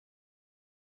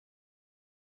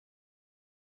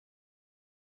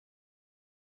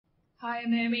Hi,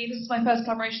 I'm Naomi. This is my first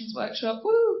collaborations workshop.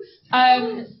 Woo!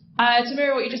 To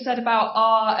mirror what you just said about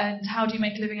art and how do you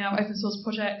make a living out of open source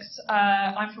projects,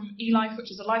 I'm from eLife, which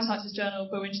is a life sciences journal,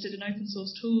 but we're interested in open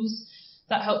source tools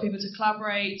that help people to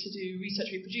collaborate, to do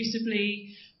research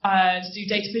reproducibly, to do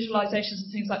data visualizations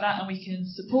and things like that, and we can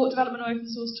support development of open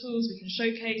source tools, we can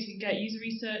showcase, we can get user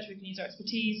research, we can use our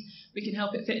expertise, we can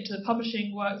help it fit into the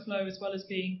publishing workflow as well as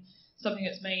being something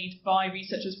that's made by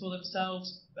researchers for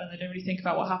themselves, and they don't really think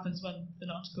about what happens when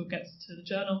an article gets to the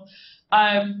journal.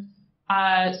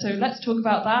 So let's talk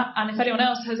about that, and if anyone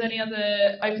else has any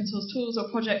other open source tools or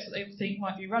projects that they think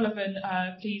might be relevant,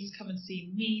 please come and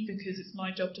see me, because it's my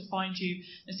job to find you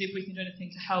and see if we can do anything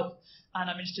to help, and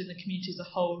I'm interested in the community as a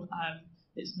whole.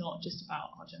 It's not just about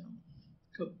our journal.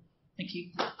 Cool. Thank you.